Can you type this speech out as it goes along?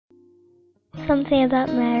Something about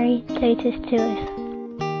Mary, Totus2us.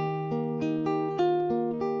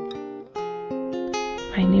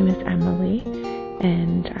 My name is Emily,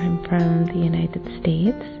 and I'm from the United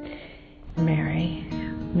States. Mary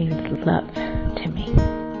means love.